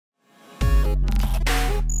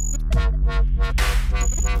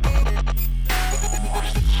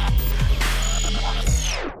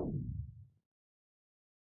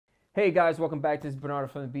Hey guys, welcome back. This is Bernardo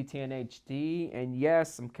from the BTNHD, and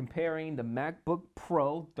yes, I'm comparing the MacBook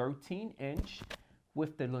Pro 13-inch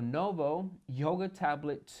with the Lenovo Yoga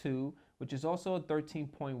Tablet 2, which is also a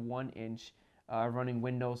 13.1-inch running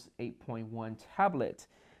Windows 8.1 tablet.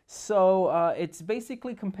 So it's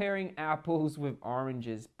basically comparing apples with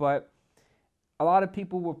oranges, but a lot of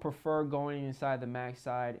people would prefer going inside the Mac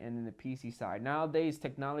side and then the PC side. Nowadays,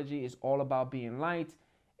 technology is all about being light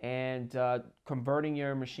and converting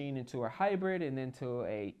your machine into a hybrid and into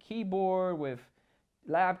a keyboard with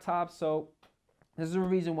laptops. So this is the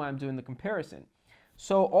reason why I'm doing the comparison.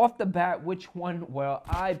 So off the bat, which one will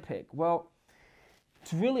I pick? Well,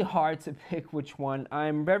 it's really hard to pick which one.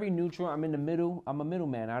 I'm very neutral. I'm in the middle. I'm a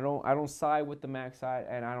middleman. I don't side with the Mac side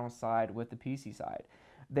and I don't side with the PC side.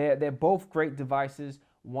 They're both great devices.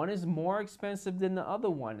 One is more expensive than the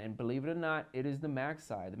other one, and believe it or not, it is the Mac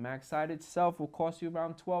side. The Mac side itself will cost you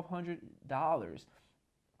around $1,200.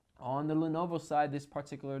 On the Lenovo side, this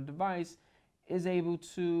particular device is able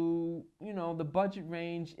to, the budget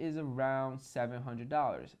range is around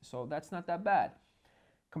 $700. So that's not that bad.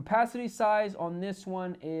 Capacity size on this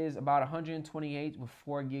one is about 128 with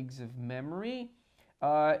 4 gigs of memory.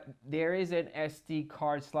 There is an SD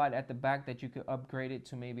card slot at the back that you could upgrade it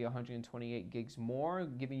to maybe 128 gigs more,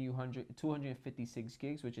 giving you 256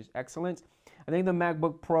 gigs, which is excellent. I think the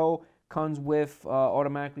MacBook Pro comes with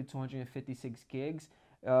automatically 256 gigs.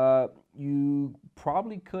 You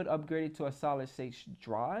probably could upgrade it to a solid state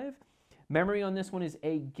drive. Memory on this one is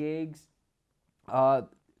 8 gigs.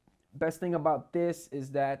 Best thing about this is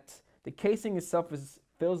that the casing itself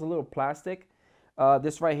feels a little plastic.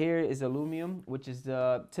 This right here is aluminum, which is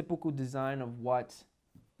the typical design of what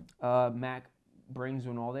Mac brings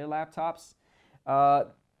on all their laptops.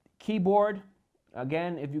 Keyboard,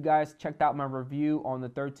 again, if you guys checked out my review on the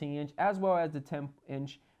 13-inch as well as the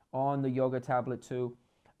 10-inch on the Yoga Tablet 2,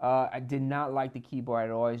 I did not like the keyboard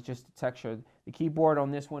at all. It's just the texture. The keyboard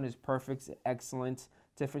on this one is perfect, excellent.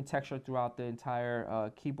 Different texture throughout the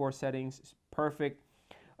entire keyboard settings. It's perfect.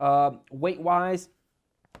 Weight-wise,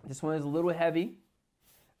 this one is a little heavy.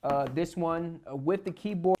 This one with the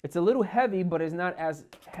keyboard, it's a little heavy, but it's not as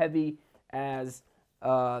heavy as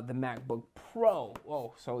the MacBook Pro.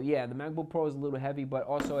 Oh, so yeah, the MacBook Pro is a little heavy, but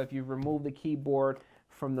also if you remove the keyboard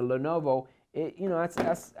from the Lenovo, it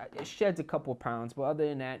it sheds a couple of pounds. But other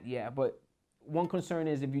than that, yeah. But one concern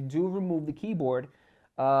is if you do remove the keyboard,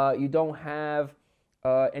 you don't have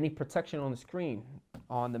any protection on the screen.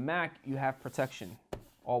 On the Mac, you have protection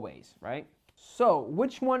always, right? So,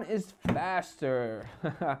 which one is faster?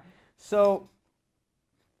 So,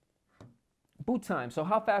 boot time. So,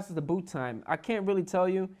 how fast is the boot time? I can't really tell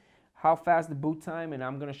you how fast the boot time, and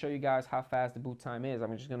I'm going to show you guys how fast the boot time is.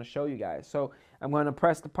 I'm just going to show you guys. So, I'm going to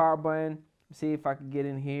press the power button, see if I can get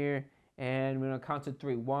in here, and we're going to count to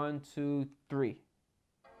 3. 1, 2, 3.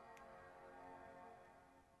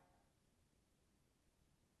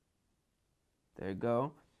 There you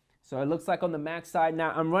go. So it looks like on the Mac side.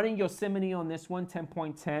 Now, I'm running Yosemite on this one,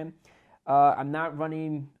 10.10. I'm not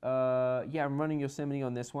running, I'm running Yosemite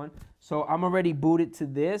on this one. So I'm already booted to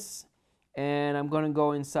this, and I'm going to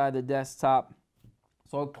go inside the desktop.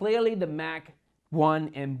 So clearly the Mac won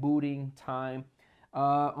in booting time.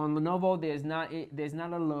 On Lenovo, there's not a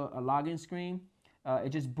login screen. It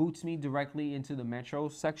just boots me directly into the Metro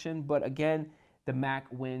section. But again, the Mac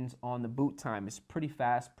wins on the boot time. It's pretty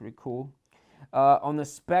fast, pretty cool. On the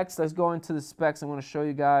specs, let's go into the specs. I'm going to show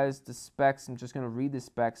you guys the specs. I'm just going to read the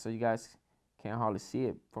specs so you guys can't hardly see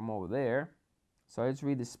it from over there. So let's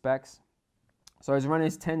read the specs. So it's running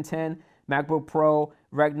 1010 MacBook Pro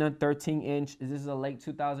Retina 13-inch. This is a late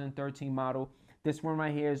 2013 model. This one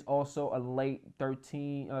right here is also a late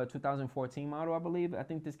 2014 model, I believe. I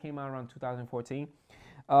think this came out around 2014.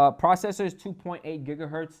 Processor is 2.8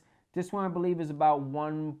 gigahertz. This one, I believe, is about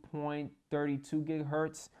 1.32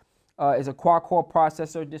 gigahertz. Is a quad-core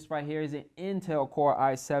processor. This right here is an Intel Core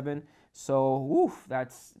i7. So, woof,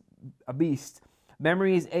 that's a beast.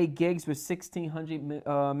 Memory is 8 gigs with 1600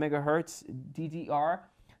 megahertz DDR.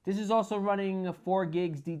 This is also running 4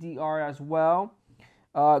 gigs DDR as well.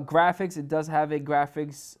 Graphics, it does have a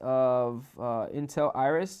graphics of Intel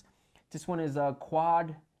Iris. This one is a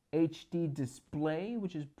Quad HD display,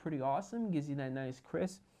 which is pretty awesome. Gives you that nice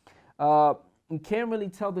crisp. You can't really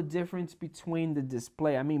tell the difference between the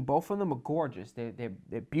display. I mean, both of them are gorgeous.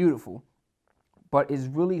 They're beautiful. But it's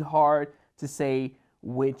really hard to say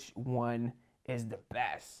which one is the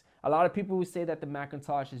best. A lot of people would say that the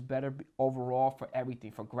Macintosh is better overall for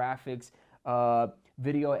everything, for graphics,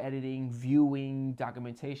 video editing, viewing,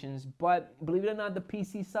 documentations. But believe it or not, the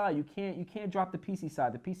PC side, you can't drop the PC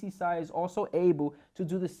side. The PC side is also able to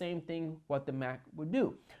do the same thing what the Mac would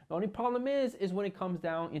do. The only problem is when it comes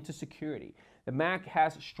down into security. The Mac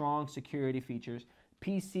has strong security features.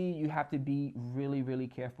 PC, you have to be really, really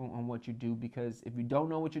careful on what you do, because if you don't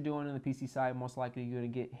know what you're doing on the PC side, most likely you're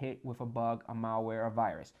going to get hit with a bug, a malware, a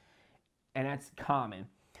virus. And that's common.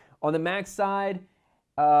 On the Mac side,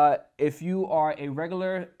 if you are a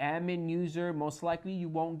regular admin user, most likely you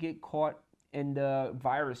won't get caught in the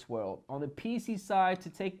virus world. On the PC side,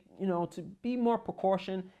 to be more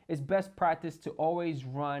precaution, it's best practice to always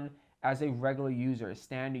run as a regular user, a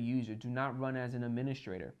standard user. Do not run as an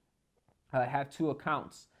administrator. Have 2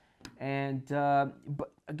 accounts. And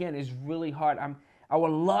but again, it's really hard. I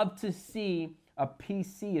would love to see a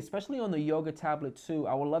PC, especially on the Yoga tablet too.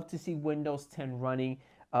 I would love to see Windows 10 running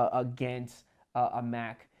against a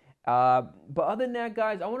Mac. But other than that,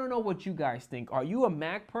 guys, I want to know what you guys think. Are you a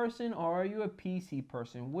Mac person or are you a PC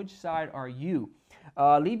person? Which side are you?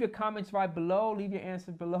 Leave your comments right below. Leave your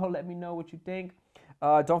answers below. Let me know what you think.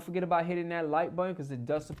 Don't forget about hitting that like button, because it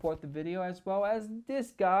does support the video, as well as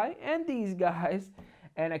this guy and these guys.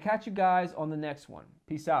 And I catch you guys on the next one.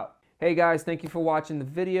 Peace out. Hey guys, thank you for watching the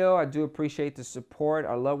video. I do appreciate the support.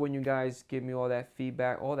 I love when you guys give me all that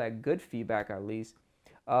feedback, all that good feedback at least.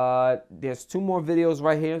 There's 2 more videos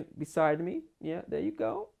right here beside me. Yeah, there you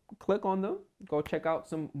go. Click on them. Go check out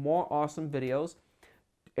some more awesome videos.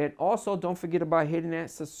 And also, don't forget about hitting that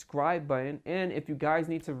subscribe button. And if you guys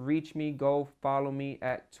need to reach me, go follow me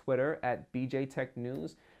at Twitter at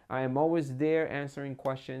BJTechNews. I am always there answering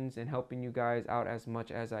questions and helping you guys out as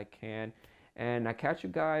much as I can. And I catch you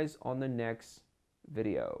guys on the next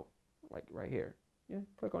video, like right here. Yeah,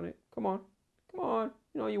 click on it. Come on. Come on.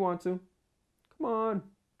 You know you want to. Come on.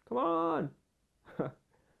 Come on.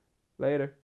 Later.